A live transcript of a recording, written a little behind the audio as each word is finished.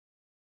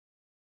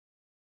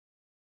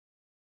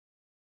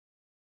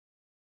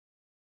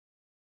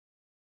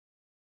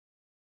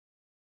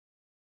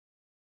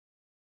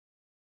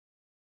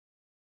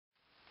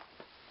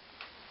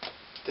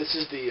This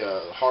is the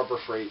Harbor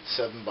Freight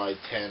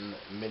 7x10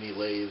 mini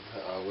lathe,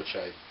 which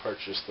I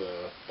purchased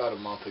about a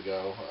month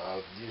ago.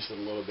 I've used it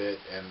a little bit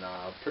and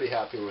pretty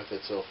happy with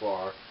it so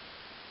far.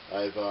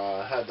 I've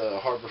had the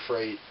Harbor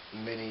Freight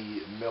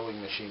mini milling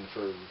machine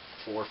for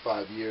 4 or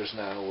 5 years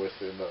now with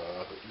and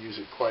use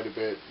it quite a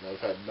bit, and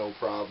I've had no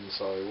problems,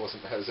 so I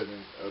wasn't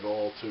hesitant at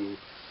all to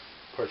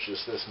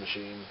purchase this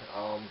machine.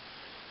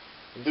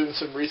 I'm doing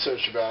some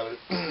research about it.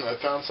 I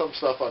found some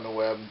stuff on the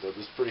web that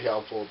was pretty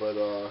helpful, but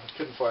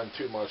couldn't find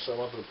too much, so I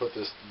wanted to put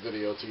this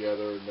video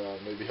together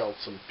and maybe help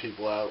some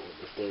people out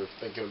if they're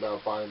thinking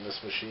about buying this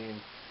machine.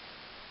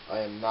 I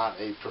am not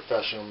a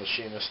professional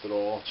machinist at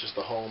all, just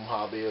a home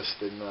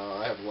hobbyist, and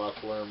I have a lot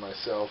to learn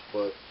myself,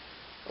 but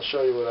I'll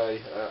show you what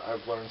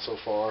I've learned so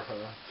far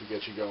to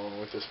get you going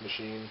with this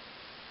machine.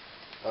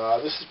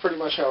 This is pretty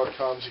much how it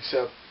comes,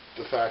 except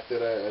the fact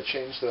that I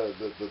changed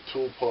the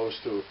tool post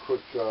to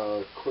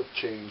a quick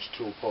change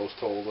tool post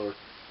holder.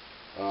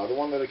 The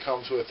one that it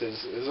comes with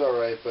is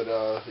alright, but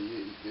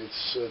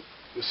it's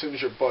as soon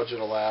as your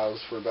budget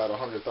allows, for about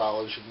 $100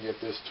 you can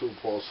get this tool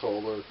post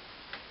holder,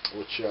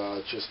 which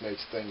just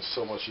makes things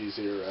so much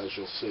easier, as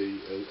you'll see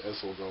as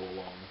we'll go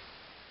along.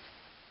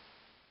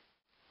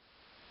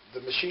 The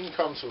machine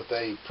comes with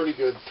a pretty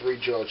good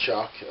 3-jaw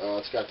chuck.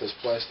 It's got this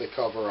plastic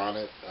cover on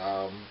it.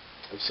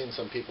 I've seen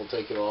some people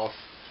take it off.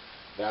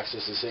 It acts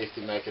as a safety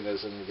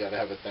mechanism. You got to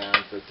have it down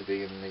for it to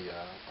be in the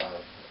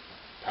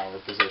power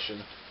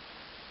position.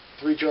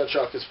 3-jaw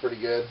chuck is pretty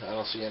good. I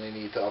don't see any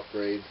need to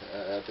upgrade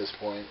at this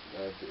point.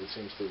 It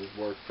seems to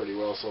work pretty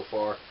well so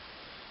far.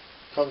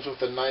 Comes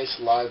with a nice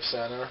live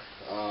center.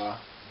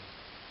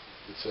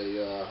 It's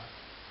a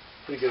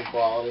pretty good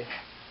quality.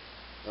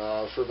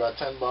 For about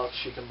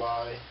 $10 you can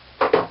buy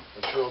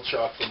a drill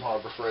chuck from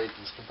Harbor Freight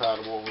that's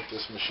compatible with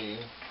this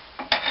machine.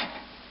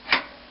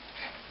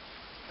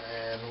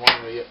 And one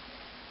of the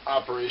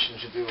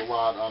operations you do a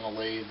lot on a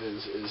lathe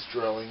is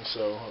drilling,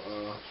 so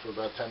for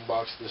about $10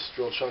 this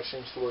drill chuck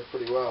seems to work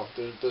pretty well.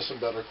 There's some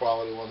better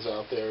quality ones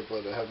out there,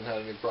 but I haven't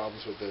had any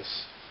problems with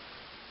this.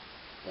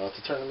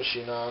 To turn the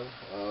machine on,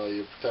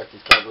 your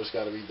protective cover's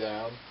got to be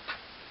down.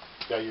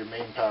 You've got your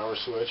main power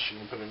switch. You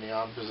can put it in the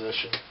on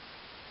position.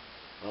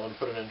 I'm going to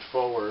put it in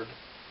forward.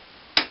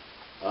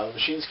 The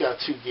machine's got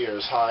 2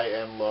 gears, high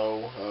and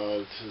low.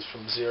 This is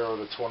from 0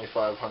 to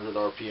 2,500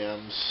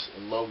 RPMs.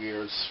 In low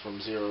gear, it's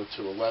from 0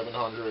 to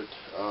 1,100.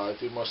 I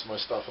do most of my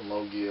stuff in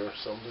low gear,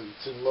 so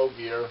it's in low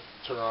gear.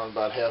 Turn it on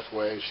about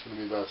halfway. It's going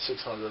to be about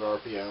 600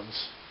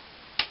 RPMs.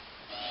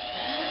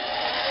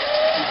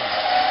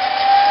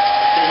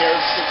 You can hear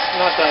it's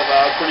not that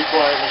loud, pretty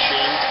quiet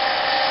machine.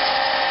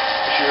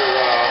 It's your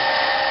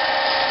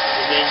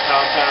main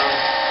compound,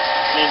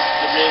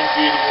 the main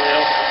feeding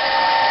wheel.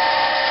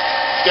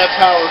 It's got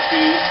power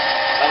feed.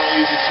 I don't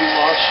use it too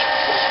much,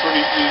 but it's pretty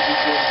easy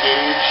to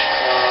engage.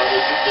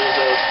 There's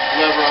a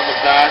lever on the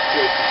back to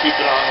keep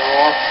it on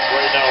or off.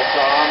 Right now it's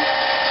on.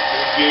 You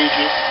engage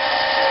it,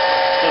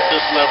 put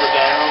this lever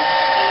down,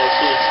 and you'll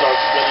see it start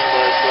spinning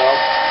by itself.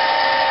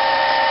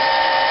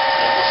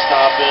 And to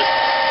stop it,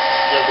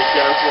 you gotta be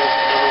careful.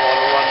 You never want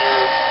to run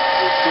your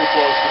tool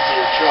post into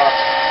your chuck.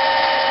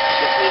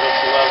 Simply lift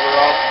the lever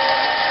up.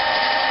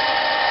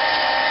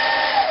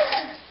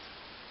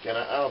 Again,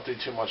 I don't do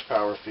too much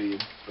power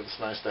feed, but it's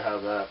nice to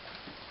have that.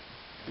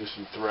 Do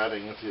some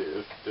threading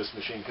if this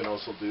machine can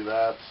also do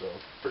that, so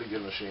pretty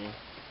good machine.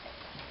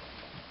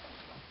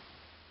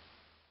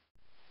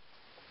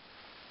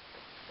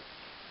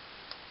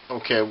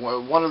 Okay,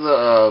 one of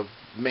the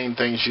main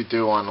things you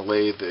do on a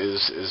lathe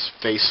is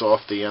face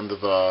off the end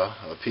of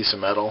a piece of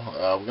metal.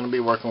 We're going to be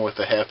working with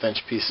a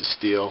 1/2-inch piece of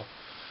steel.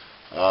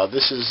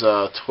 This is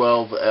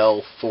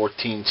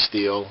 12L14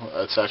 steel.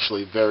 It's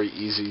actually very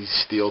easy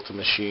steel to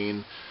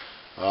machine.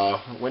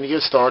 When you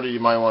get started, you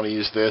might want to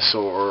use this,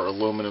 or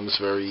aluminum is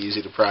very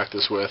easy to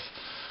practice with.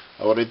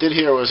 What I did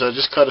here was I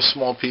just cut a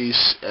small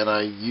piece, and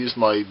I used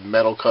my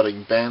metal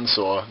cutting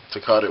bandsaw to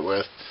cut it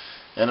with,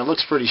 and it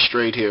looks pretty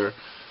straight here,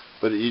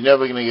 but you're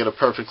never going to get a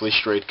perfectly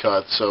straight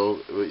cut,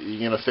 so you're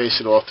going to face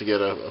it off to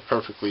get a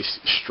perfectly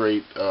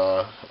straight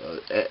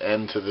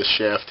end to this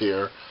shaft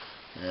here.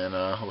 And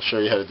I'll show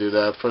you how to do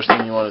that. First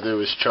thing you want to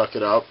do is chuck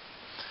it up.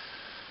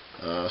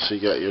 So you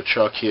got your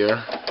chuck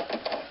here.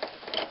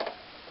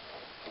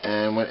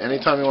 And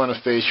anytime you want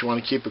to face, you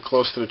want to keep it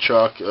close to the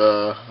chuck.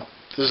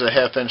 This is a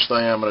 1/2-inch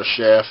diameter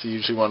shaft. You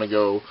usually want to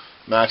go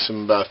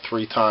maximum about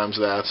 3 times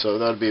that, so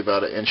that would be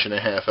about 1.5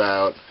 inches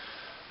out.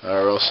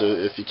 Or else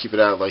if you keep it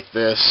out like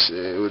this,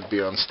 it would be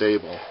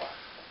unstable.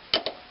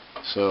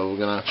 So we're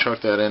going to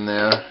chuck that in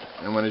there,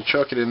 and when you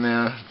chuck it in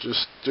there,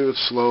 just do it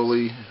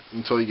slowly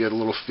until you get a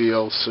little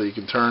feel so you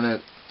can turn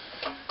it,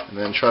 and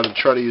then try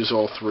to use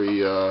all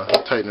 3,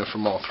 tighten it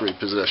from all 3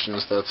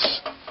 positions.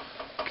 That's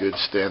good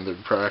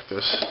standard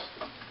practice.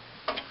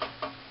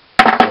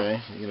 Okay,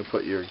 you're going to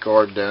put your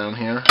guard down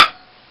here,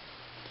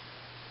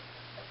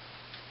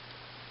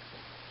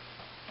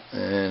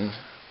 and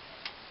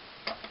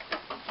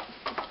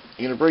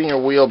you're going to bring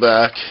your wheel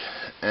back,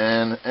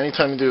 and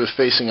anytime you do a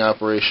facing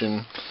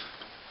operation,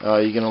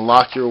 you're going to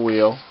lock your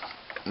wheel,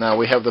 Now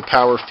we have the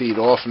power feed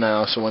off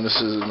now, so when this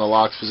is in the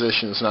locked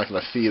position, it's not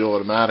going to feed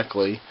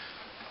automatically.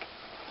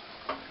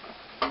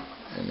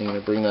 And you're going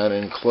to bring that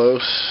in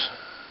close.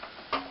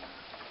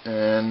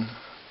 And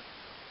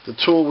the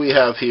tool we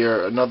have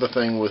here, another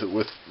thing with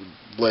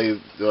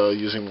lathe,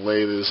 using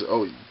lathe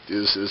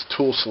is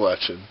tool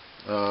selection.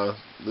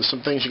 There's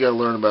some things you got to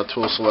learn about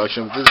tool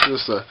selection. But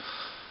this is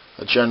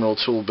a general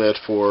tool bit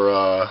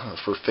for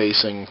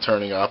facing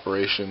turning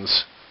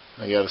operations.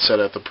 I got to set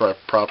at the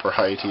proper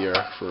height here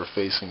for a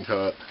facing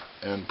cut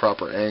and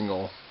proper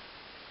angle.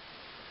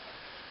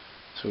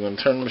 So we're going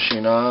to turn the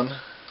machine on.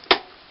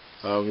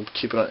 We're going to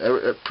keep it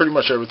on. Pretty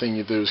much everything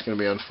you do is going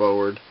to be on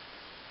forward.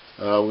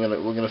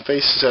 We're going to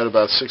face this at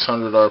about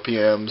 600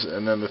 RPMs,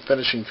 and then the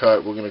finishing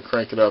cut we're going to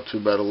crank it up to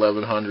about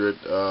 1100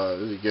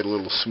 to get a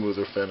little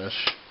smoother finish.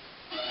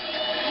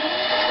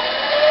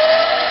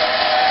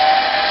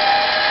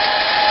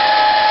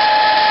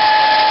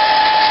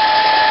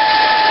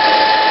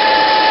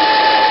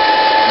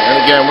 And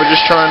again, we're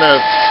just trying to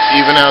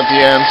even out the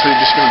end, so you're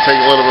just going to take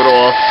a little bit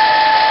off.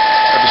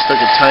 I just took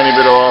a tiny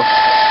bit off,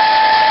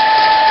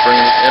 bring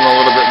it in a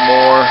little bit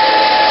more.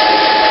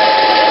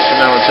 So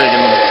now we're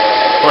taking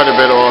quite a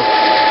bit off.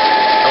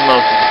 I don't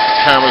know if the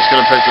camera's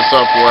going to pick this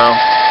up well.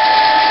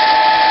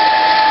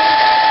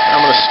 I'm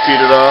going to speed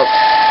it up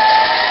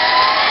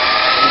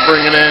and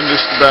bring it in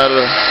just about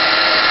a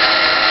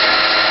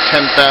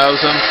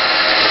 10,000.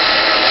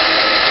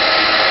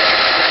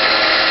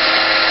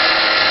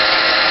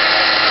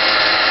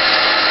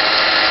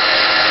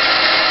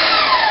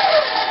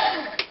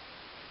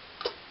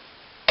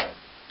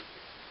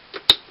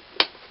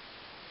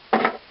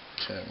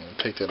 Okay, I'm going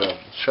to take that out of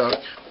the chuck.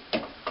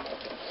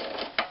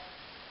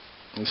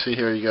 You see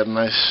here you got a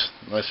nice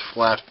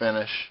flat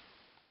finish.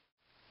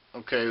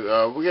 Okay,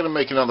 we're going to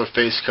make another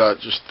face cut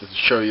just to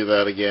show you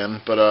that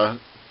again. But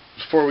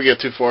before we get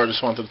too far, I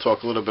just wanted to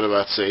talk a little bit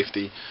about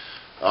safety.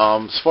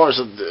 As far as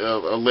a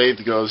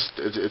lathe goes,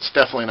 it's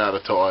definitely not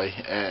a toy.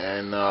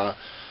 And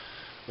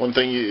one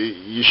thing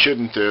you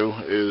shouldn't do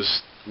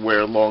is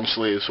wear long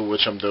sleeves,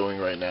 which I'm doing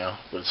right now.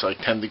 But it's like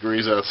 10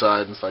 degrees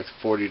outside, and it's like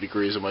 40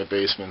 degrees in my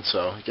basement,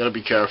 so you got to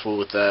be careful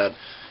with that.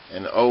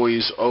 And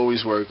always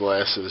wear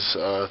glasses.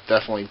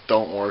 Definitely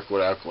don't work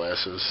without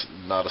glasses.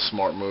 Not a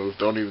smart move.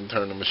 Don't even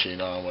turn the machine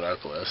on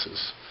without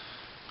glasses.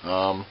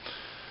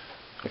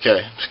 Okay,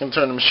 I'm just going to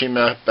turn the machine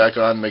back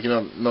on, make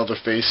another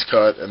face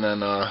cut, and then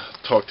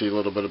talk to you a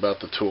little bit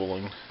about the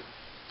tooling.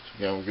 So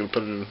again, we're going to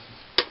put it in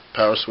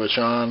power switch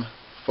on,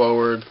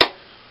 forward,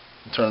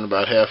 turn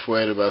about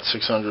halfway to about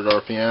 600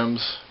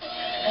 RPMs.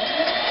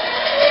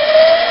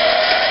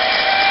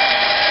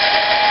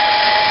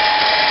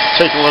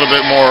 Take a little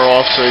bit more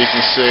off so you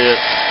can see it.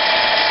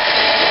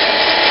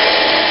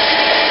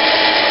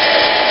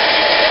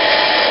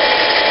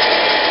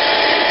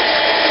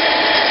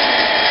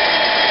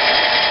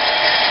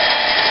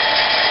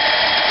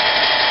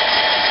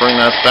 Bring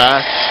that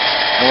back.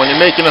 And when you're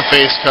making a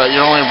face cut,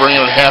 you're only bringing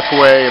it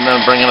halfway and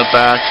then bringing it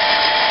back.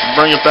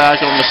 Bring it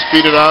back, and I'm going to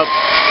speed it up.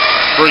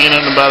 Bring it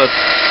in about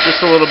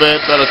just a little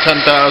bit, about a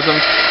 10,000.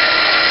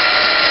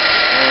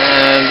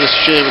 And just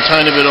shave a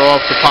tiny bit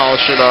off to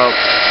polish it up.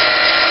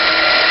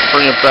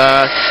 Bring it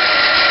back,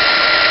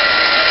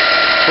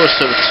 twist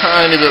it a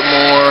tiny bit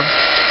more,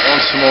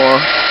 once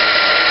more,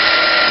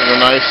 with a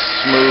nice,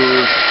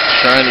 smooth,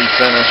 shiny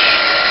finish.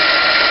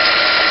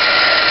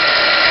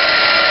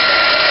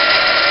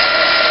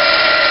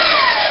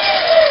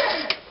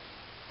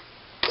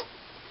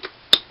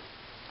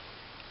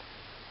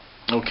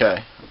 Okay,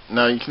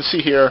 now you can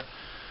see here,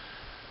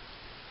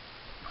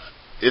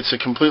 it's a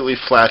completely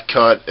flat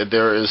cut.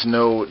 There is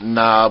no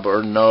knob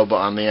or nub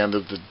on the end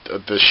of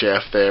the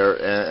shaft there,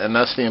 and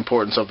that's the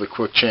importance of the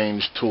quick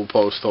change tool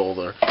post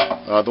holder.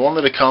 The one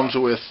that it comes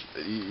with,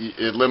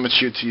 it limits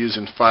you to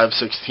using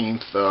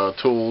 5/16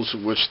 tools,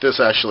 which this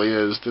actually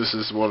is. This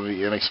is one of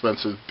the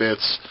inexpensive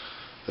bits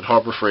that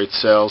Harbor Freight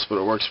sells, but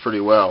it works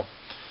pretty well.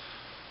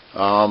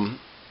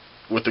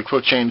 With the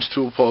quick change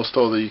tool post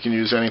holder, you can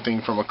use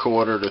anything from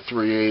 1/4 to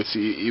 3/8,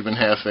 even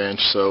 1/2 inch,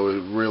 so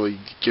it really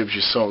gives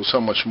you so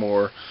much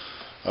more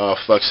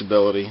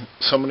flexibility.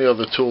 Some of the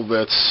other tool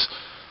bits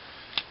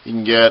you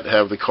can get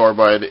have the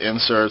carbide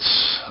inserts.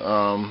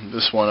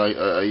 This one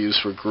I use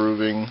for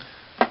grooving.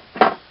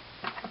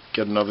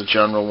 Get another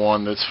general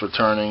one that's for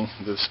turning,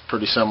 that's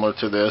pretty similar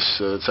to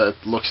this. It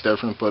looks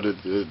different, but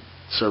it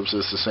serves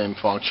as the same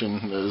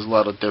function. There's a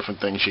lot of different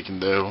things you can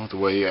do, the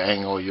way you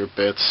angle your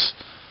bits.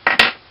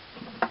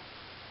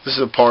 This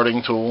is a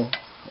parting tool.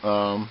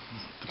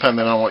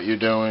 Depending on what you're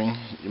doing,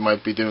 you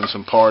might be doing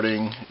some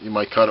parting. You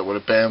might cut it with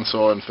a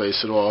bandsaw and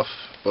face it off.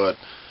 But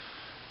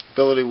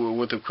ability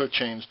with a quick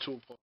change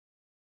tool.